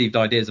preconceived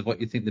ideas of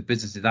what you think the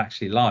business is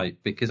actually like.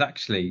 Because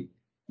actually,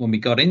 when we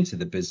got into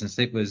the business,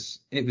 it was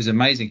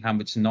amazing how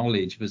much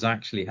knowledge was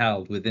actually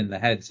held within the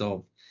heads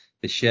of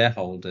the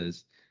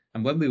shareholders.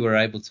 And when we were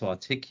able to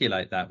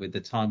articulate that with the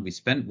time we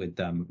spent with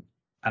them,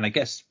 and I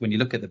guess when you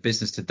look at the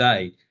business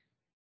today,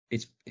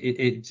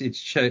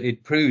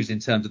 it proves in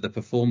terms of the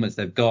performance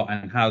they've got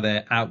and how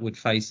they're outward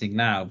facing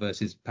now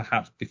versus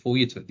perhaps before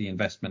you took the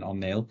investment on,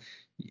 Neil.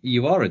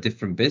 You are a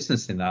different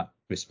business in that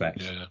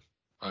respect. Yeah,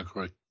 I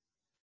agree.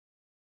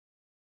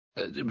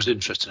 It was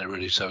interesting,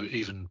 really. So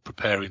even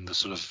preparing the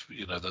sort of,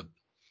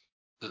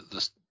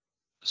 the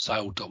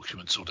sale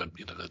documents or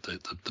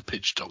the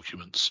pitch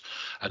documents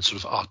and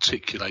sort of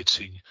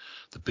articulating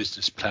the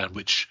business plan,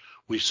 which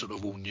we sort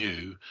of all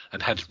knew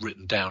and had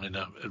written down in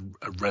a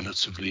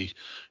relatively,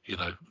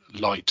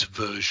 light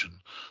version.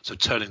 So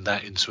turning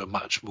that into a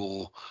much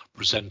more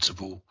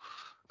presentable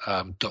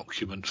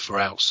document for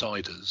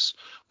outsiders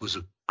was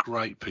a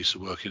great piece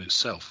of work in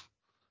itself.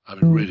 I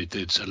mean, really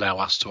did allow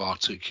us to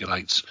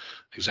articulate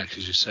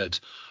exactly as you said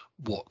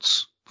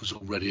what was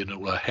already in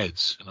all our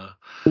heads,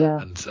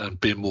 and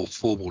being more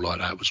formal like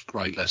that was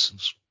great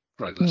lessons.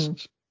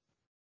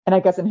 And I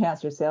guess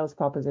enhance your sales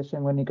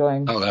proposition when you're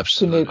going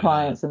to new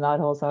clients and that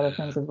whole side of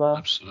things as well.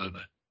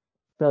 Absolutely.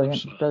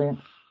 Brilliant.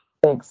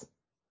 Thanks.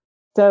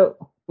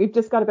 So we've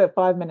just got about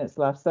 5 minutes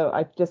left. So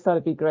I just thought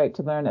it'd be great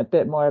to learn a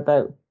bit more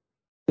about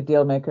the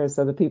deal makers,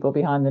 so the people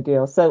behind the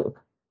deal. So,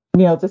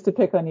 Neil, just to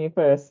pick on you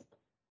first,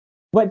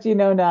 what do you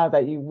know now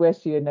that you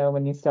wish you had known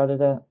when you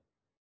started out?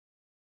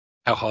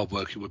 How hard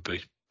work it would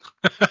be.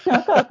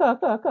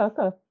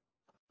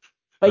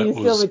 But you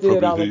still would do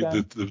it all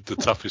again. The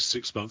toughest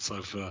 6 months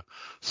I've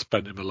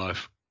spent in my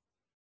life.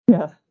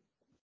 Yeah.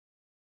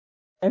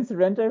 And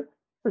Surinder,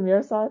 from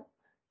your side?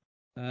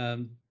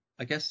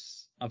 I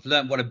guess I've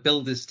learned what a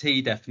builder's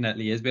tea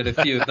definitely is. We had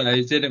a few of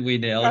those, didn't we,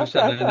 Neil? I wish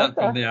I'd known that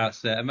from the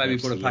outset. And maybe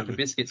brought a pack of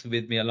biscuits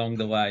with me along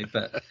the way.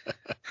 But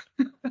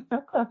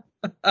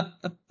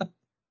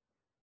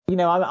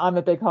I'm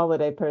a big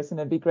holiday person.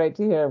 It'd be great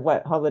to hear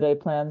what holiday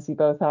plans you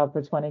both have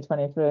for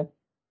 2023.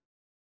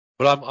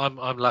 Well,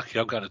 I'm lucky.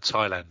 I'm going to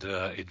Thailand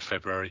in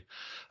February.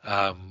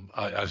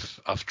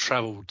 I've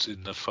travelled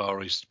in the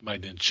Far East,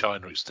 mainly in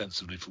China,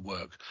 extensively for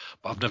work,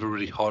 but I've never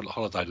really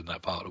holidayed in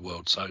that part of the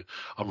world. So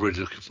I'm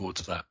really looking forward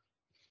to that.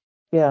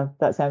 Yeah,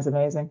 that sounds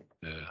amazing.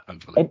 Yeah,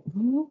 hopefully.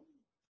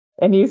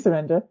 And you,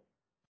 Surinder?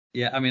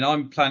 Yeah, I mean,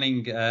 I'm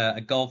planning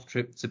a golf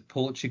trip to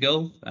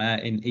Portugal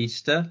in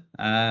Easter.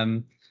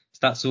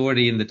 That's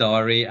already in the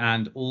diary,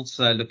 and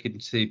also looking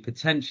to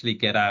potentially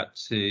get out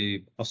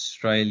to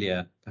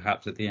Australia,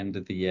 perhaps at the end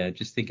of the year.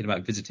 Just thinking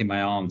about visiting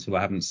my aunt, who I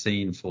haven't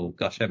seen for,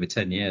 over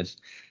 10 years.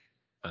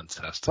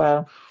 Fantastic.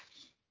 Wow.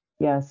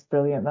 Yes,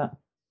 brilliant that.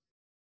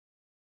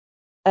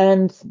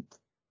 And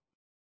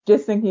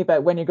just thinking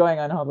about when you're going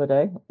on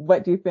holiday,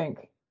 what do you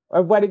think,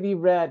 or what have you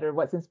read, or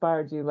what's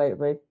inspired you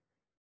lately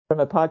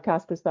from a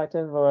podcast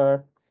perspective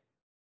or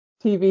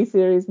TV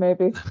series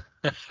maybe?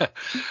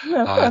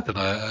 I don't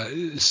know.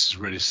 This is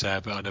really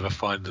sad, but I never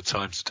find the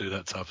time to do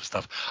that type of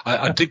stuff.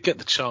 I did get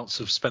the chance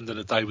of spending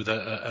a day with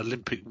an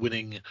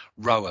Olympic-winning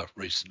rower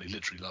recently,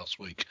 literally last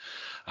week,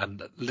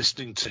 and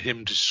listening to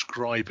him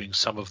describing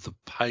some of the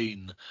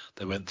pain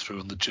they went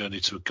through on the journey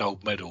to a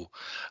gold medal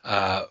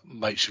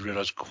makes you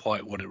realise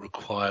quite what it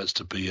requires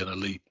to be an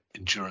elite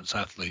endurance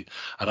athlete.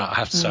 And I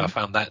have to say, I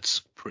found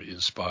that pretty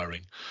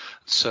inspiring.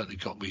 It certainly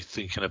got me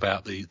thinking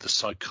about the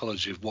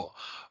psychology of what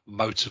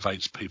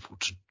motivates people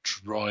to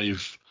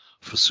drive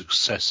for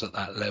success at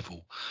that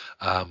level.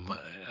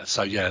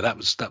 So yeah, that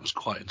was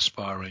quite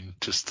inspiring,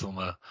 just on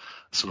a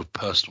sort of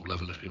personal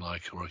level, if you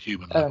like, or a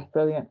human level.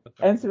 Brilliant.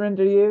 And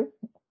Surinder, you?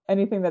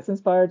 Anything that's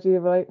inspired you,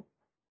 right?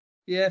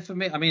 Yeah, for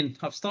me, I mean,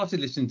 I've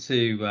started listening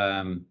to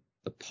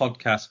the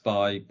podcast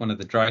by one of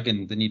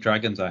the new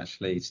Dragons,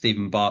 actually,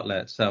 Stephen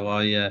Bartlett. So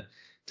I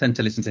tend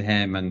to listen to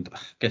him, and I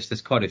guess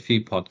there's quite a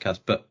few podcasts,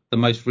 but the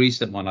most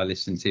recent one I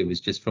listened to was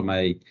just from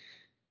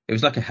it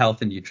was like a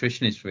health and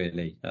nutritionist,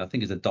 really. I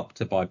think he's a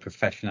doctor by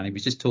profession, and he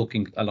was just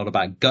talking a lot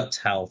about gut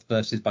health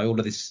versus by all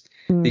of these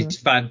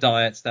fad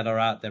diets that are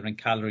out there and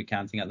calorie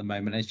counting at the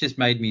moment. And it's just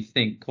made me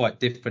think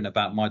quite different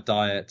about my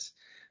diet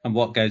and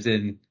what goes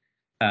in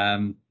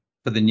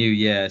for the new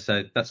year.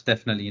 So that's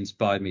definitely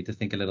inspired me to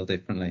think a little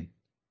differently.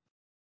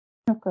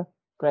 Okay,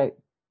 great.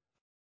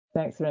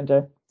 Thanks,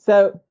 Surinder.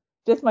 So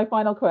just my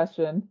final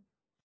question.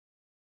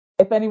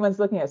 If anyone's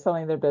looking at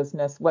selling their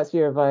business, what's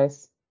your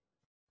advice?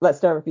 Let's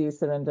start with you,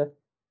 Surinder.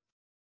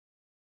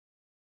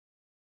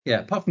 Yeah,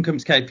 apart from coming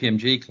to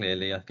KPMG,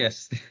 clearly, I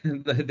guess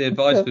the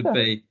advice would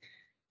be,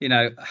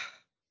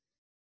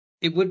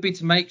 it would be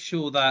to make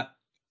sure that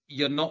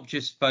you're not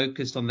just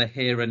focused on the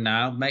here and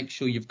now. Make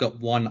sure you've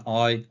got one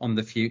eye on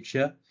the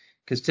future,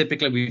 because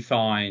typically we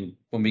find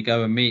when we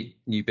go and meet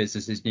new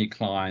businesses, new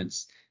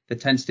clients, there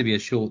tends to be a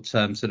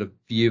short-term sort of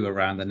view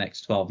around the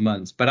next 12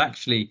 months. But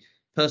actually,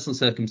 personal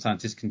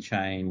circumstances can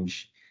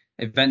change.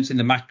 Events in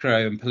the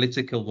macro and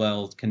political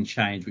world can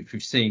change, which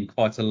we've seen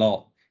quite a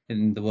lot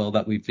in the world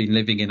that we've been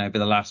living in over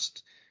the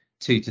last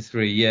 2 to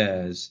 3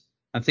 years.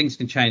 and things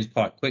can change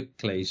quite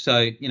quickly.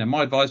 So,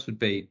 my advice would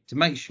be to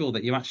make sure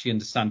that you actually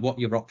understand what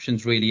your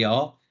options really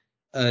are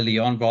early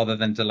on rather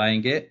than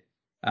delaying it,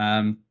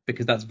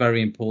 because that's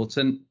very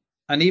important.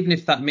 And even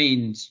if that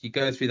means you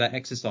go through that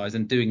exercise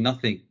and doing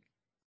nothing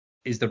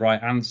is the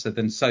right answer,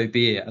 then so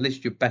be it. At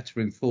least you're better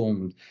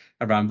informed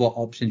around what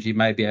options you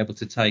may be able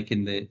to take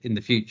in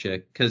the future,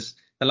 because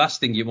the last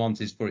thing you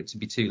want is for it to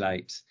be too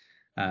late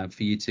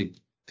for you to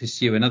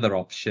pursue another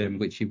option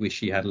which you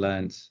wish you had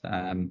learned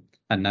and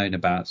known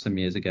about some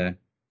years ago.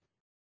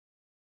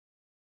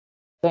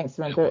 Thanks,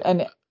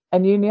 Surinder.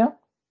 And you, Neil?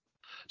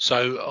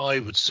 So I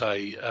would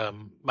say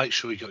make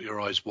sure you got your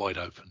eyes wide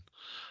open.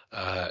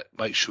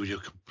 Make sure you're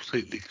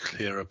completely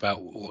clear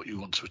about what you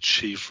want to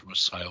achieve from a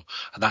sale.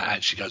 And that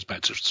actually goes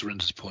back to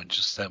Surinder's point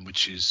just then,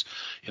 which is,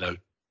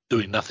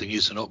 doing nothing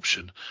is an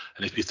option.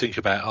 And if you think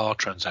about our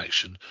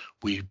transaction,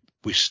 we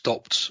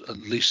stopped at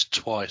least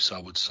twice, I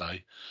would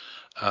say,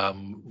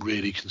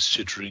 really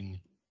considering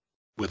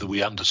whether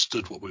we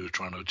understood what we were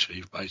trying to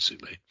achieve,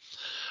 basically.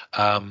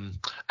 And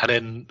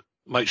then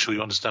make sure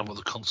you understand what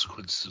the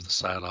consequences of the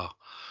sale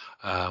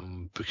are,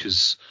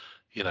 because,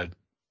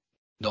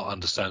 not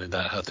understanding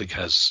that, I think,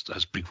 has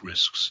big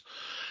risks.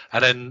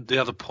 And then the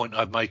other point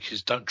I'd make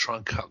is don't try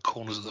and cut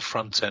corners at the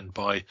front end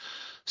by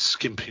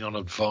skimping on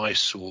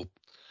advice or,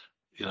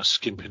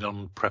 skimping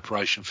on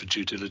preparation for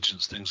due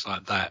diligence, things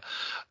like that.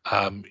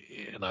 I'm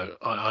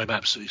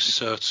absolutely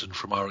certain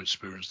from our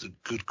experience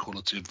that good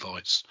quality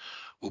advice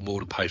will more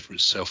than pay for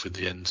itself in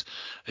the end,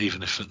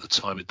 even if at the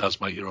time it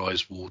does make your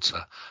eyes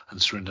water. And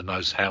Surinder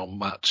knows how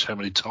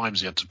many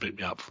times he had to pick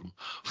me up from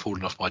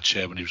falling off my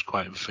chair when he was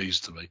quoting fees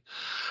to me.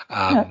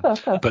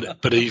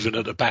 But even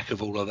at the back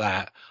of all of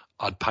that,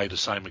 I'd pay the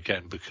same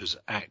again because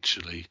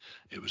actually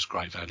it was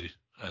great value.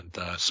 And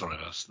sorry,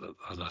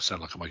 I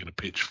sound like I'm making a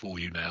pitch for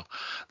you now.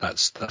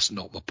 That's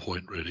not my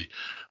point really.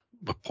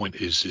 My point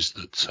is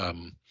that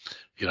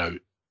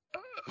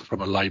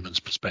from a layman's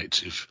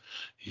perspective,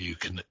 you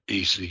can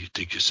easily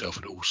dig yourself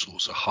in all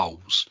sorts of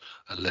holes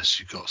unless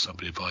you've got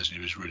somebody advising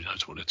you who really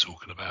knows what they're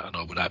talking about. And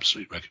I would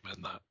absolutely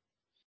recommend that.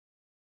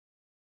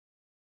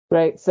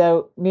 Great.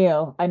 So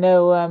Neil, I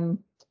know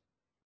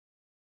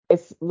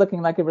it's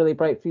looking like a really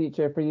bright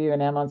future for you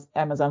and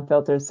Amazon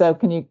Filters. So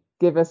can you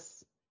give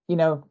us,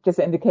 just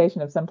an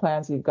indication of some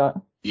plans you've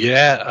got?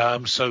 Yeah.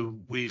 So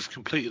we've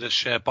completed a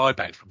share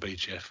buyback from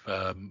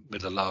BGF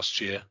middle of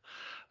last year.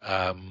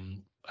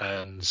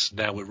 And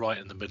now we're right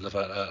in the middle of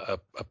a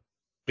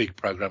big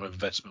program of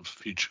investment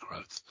for future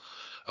growth,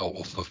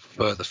 or for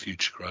further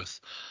future growth,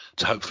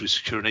 to hopefully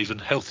secure an even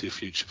healthier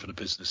future for the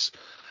business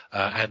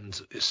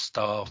and its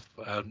staff.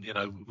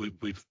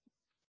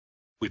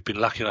 We've been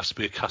lucky enough to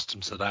be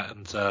accustomed to that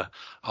and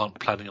aren't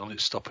planning on it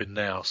stopping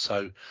now.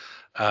 So,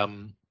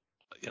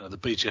 the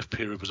BGF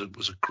period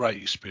was a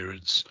great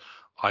experience.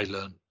 I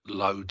learned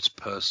loads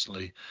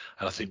personally,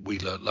 and I think we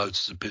learned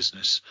loads as a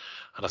business,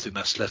 and I think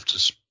that's left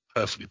us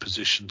perfectly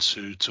positioned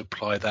to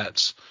apply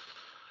that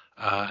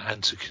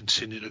and to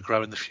continue to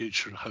grow in the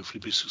future and hopefully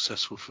be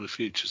successful for the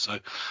future. So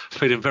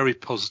feeling very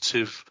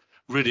positive,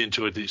 really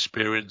enjoyed the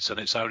experience, and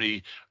it's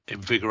only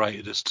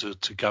invigorated us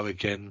to go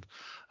again,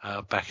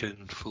 back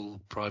in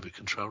full private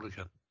control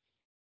again.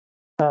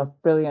 Oh,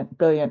 brilliant.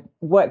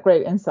 What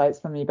great insights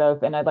from you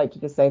both. And I'd like to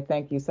just say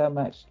thank you so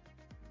much,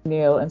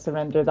 Neil and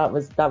Surinder. That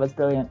was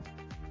brilliant.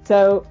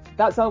 So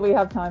that's all we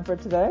have time for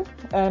today,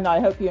 and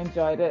I hope you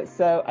enjoyed it.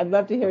 So I'd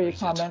love to hear your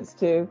comments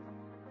too.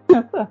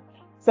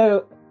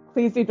 So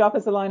please do drop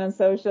us a line on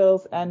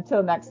socials.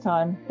 Until next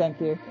time,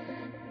 thank you.